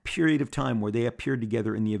that period of time where they appeared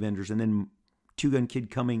together in the Avengers, and then Two Gun Kid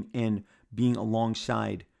coming and being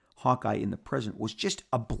alongside Hawkeye in the present, was just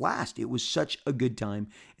a blast. It was such a good time,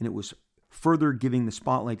 and it was further giving the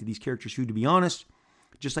spotlight to these characters who, to be honest,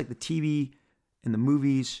 just like the TV and the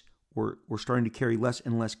movies were starting to carry less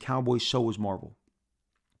and less cowboys, so was Marvel.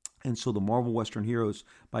 And so the Marvel Western heroes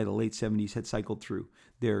by the late 70s had cycled through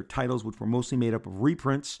their titles, which were mostly made up of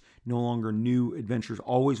reprints, no longer new adventures,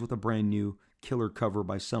 always with a brand new killer cover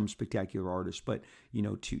by some spectacular artist, but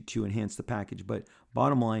to enhance the package. But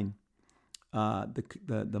bottom line,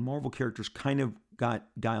 the Marvel characters kind of got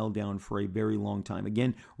dialed down for a very long time.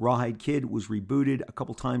 Again, Rawhide Kid was rebooted a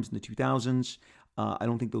couple times in the 2000s. I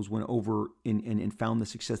don't think those went over and found the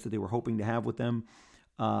success that they were hoping to have with them.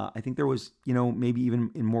 I think there was, maybe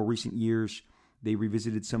even in more recent years, they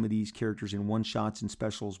revisited some of these characters in one-shots and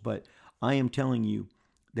specials. But I am telling you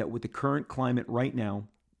that with the current climate right now,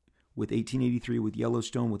 with 1883, with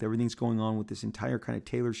Yellowstone, with everything that's going on with this entire kind of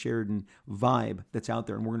Taylor Sheridan vibe that's out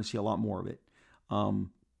there, and we're going to see a lot more of it.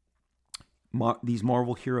 These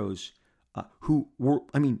Marvel heroes who were,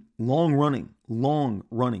 long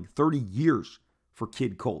running, 30 years for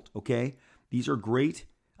Kid Colt, okay? These are great.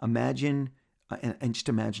 Imagine, and just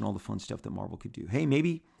imagine all the fun stuff that Marvel could do. Hey,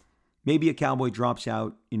 maybe a cowboy drops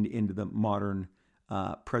out into the modern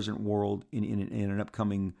present world in an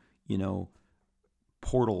upcoming,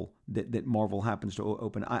 portal that Marvel happens to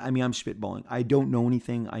open. I'm spitballing. I don't know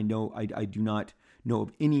anything. I do not know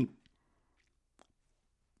of any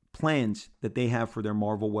plans that they have for their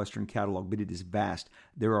Marvel Western catalog, but it is vast.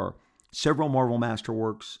 There are several Marvel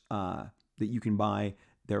Masterworks that you can buy.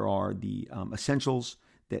 There are the Essentials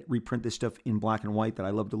that reprint this stuff in black and white that I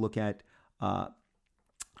love to look at.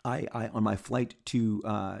 I on my flight to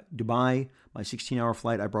Dubai, my 16-hour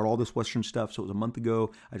flight, I brought all this Western stuff. So it was a month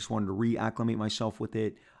ago. I just wanted to reacclimate myself with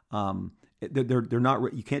it. They're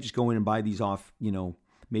not. You can't just go in and buy these off,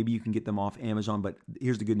 Maybe you can get them off Amazon, but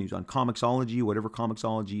here's the good news. On Comixology, whatever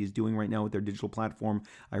Comixology is doing right now with their digital platform,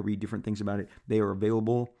 I read different things about it. They are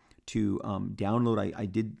available to download. I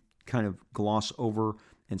did kind of gloss over,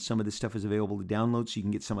 and some of this stuff is available to download, so you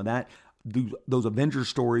can get some of that. Those Avengers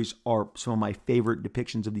stories are some of my favorite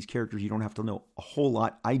depictions of these characters. You don't have to know a whole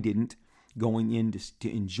lot. I didn't, going in to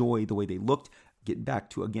enjoy the way they looked. Getting back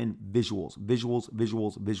to, again, visuals.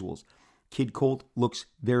 Kid Colt looks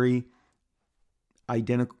very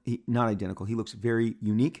identical. Not identical. He looks very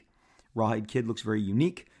unique. Rawhide Kid looks very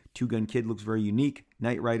unique. Two Gun Kid looks very unique.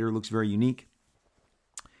 Knight Rider looks very unique.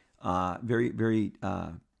 Very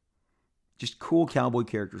just cool cowboy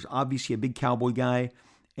characters. Obviously a big cowboy guy.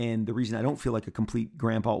 And the reason I don't feel like a complete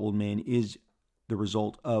grandpa old man is the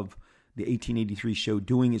result of the 1883 show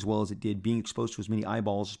doing as well as it did, being exposed to as many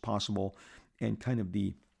eyeballs as possible, and kind of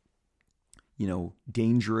the,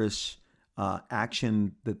 dangerous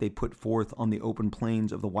action that they put forth on the open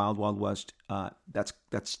plains of the Wild Wild West.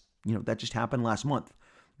 That just happened last month.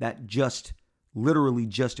 That literally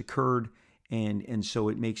just occurred, and so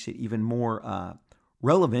it makes it even more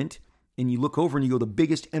relevant. And you look over and you go, the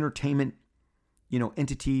biggest entertainment,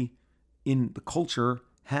 entity in the culture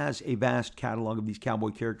has a vast catalog of these cowboy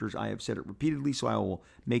characters. I have said it repeatedly, so I will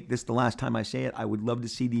make this the last time I say it. I would love to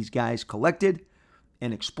see these guys collected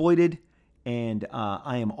and exploited, and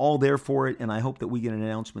I am all there for it, and I hope that we get an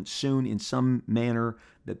announcement soon in some manner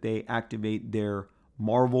that they activate their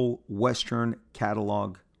Marvel Western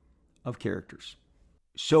catalog of characters.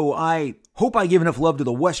 So I hope I give enough love to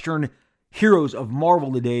the Western heroes of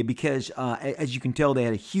Marvel today, because as you can tell, they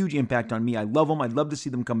had a huge impact on me. I love them. I'd love to see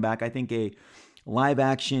them come back. I think a live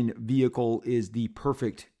action vehicle is the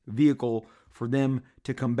perfect vehicle for them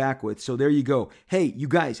to come back with. So there you go. Hey, you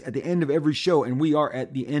guys, at the end of every show, and we are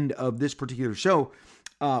at the end of this particular show,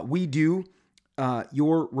 we do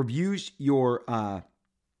your reviews, your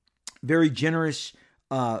very generous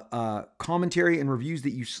commentary and reviews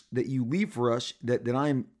that you leave for us, that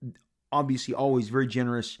I'm obviously always very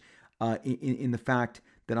generous in the fact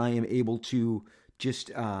that I am able to just,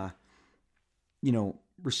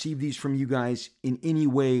 receive these from you guys in any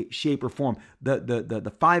way, shape, or form.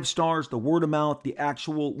 The 5 stars, the word of mouth, the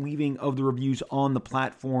actual leaving of the reviews on the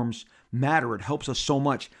platforms matter. It helps us so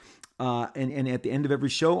much. And at the end of every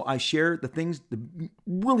show, I share the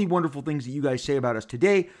really wonderful things that you guys say about us.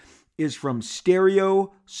 Today is from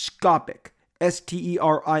Stereoscopic,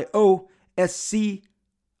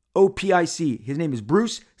 STERIOSCOPIC. His name is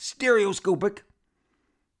Bruce. Stereoscopic.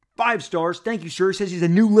 5 stars. Thank you, sir. He says he's a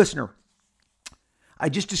new listener. I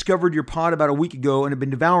just discovered your pod about a week ago and have been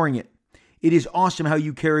devouring it. It is awesome how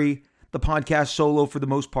you carry the podcast solo for the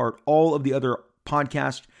most part. All of the other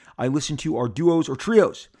podcasts I listen to are duos or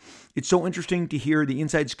trios. It's so interesting to hear the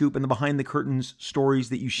inside scoop and the behind the curtains stories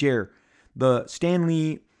that you share. The Stan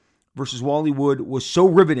Lee versus Wally Wood was so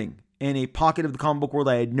riveting, and a pocket of the comic book world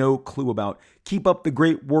I had no clue about. Keep up the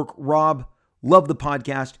great work, Rob. Love the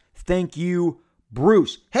podcast. Thank you,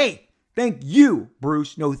 Bruce. Hey, thank you,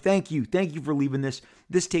 Bruce. No, thank you. Thank you for leaving this.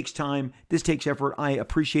 This takes time. This takes effort. I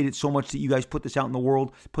appreciate it so much that you guys put this out in the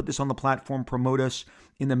world, put this on the platform, promote us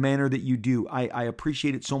in the manner that you do. I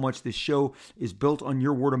appreciate it so much. This show is built on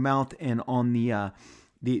your word of mouth and on the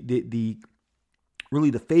really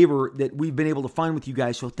the favor that we've been able to find with you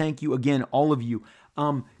guys. So thank you again, all of you.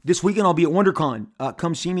 This weekend I'll be at WonderCon.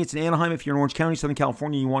 Come see me. It's in Anaheim. If you're in Orange County, Southern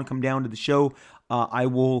California, and you want to come down to the show, I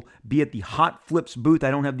will be at the Hot Flips booth.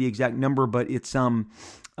 I don't have the exact number, but it's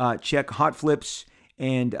check Hot Flips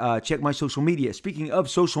and check my social media. Speaking of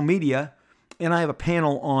social media, and I have a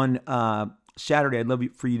panel on Saturday. I'd love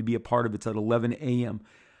for you to be a part of it. It's at 11 a.m.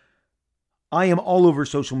 I am all over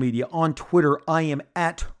social media. On Twitter, I am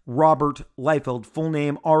at Robert Liefeld. Full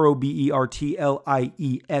name, RobertLiefeld. I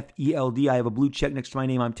have a blue check next to my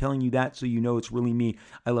name. I'm telling you that so you know it's really me.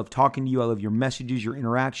 I love talking to you. I love your messages, your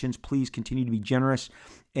interactions. Please continue to be generous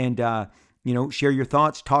and, share your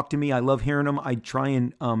thoughts. Talk to me. I love hearing them. I try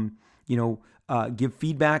and, give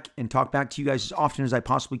feedback and talk back to you guys as often as I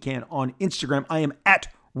possibly can. On Instagram, I am at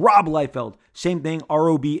Rob Liefeld. Same thing,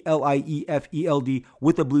 RobertLiefeld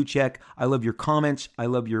with a blue check. I love your comments. I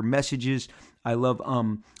love your messages. I love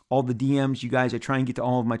all the DMs. You guys, I try and get to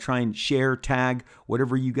all of them. I try and share, tag,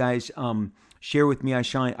 whatever you guys share with me. I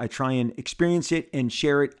try and experience it and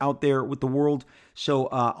share it out there with the world.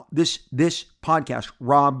 So this podcast,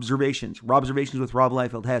 Robservations with Rob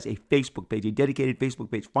Liefeld, has a Facebook page, a dedicated Facebook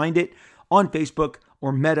page. Find it on Facebook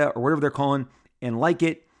or Meta or whatever they're calling and like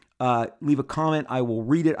it. Leave a comment. I will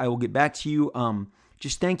read it. I will get back to you.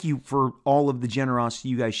 Just thank you for all of the generosity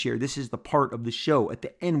you guys share. This is the part of the show at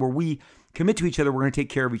the end where we commit to each other. We're going to take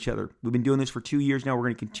care of each other. We've been doing this for 2 years now. We're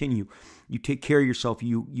going to continue. You take care of yourself.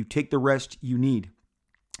 You take the rest you need.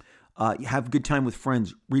 You have a good time with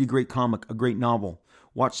friends. Read a great comic, a great novel.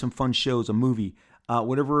 Watch some fun shows, a movie.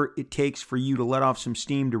 Whatever it takes for you to let off some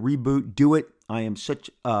steam, to reboot, do it. I am such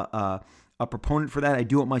a proponent for that. I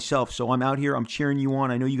do it myself. So I'm out here. I'm cheering you on.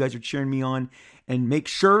 I know you guys are cheering me on. And make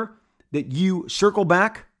sure that you circle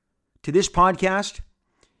back to this podcast,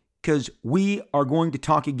 because we are going to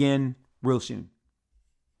talk again real soon.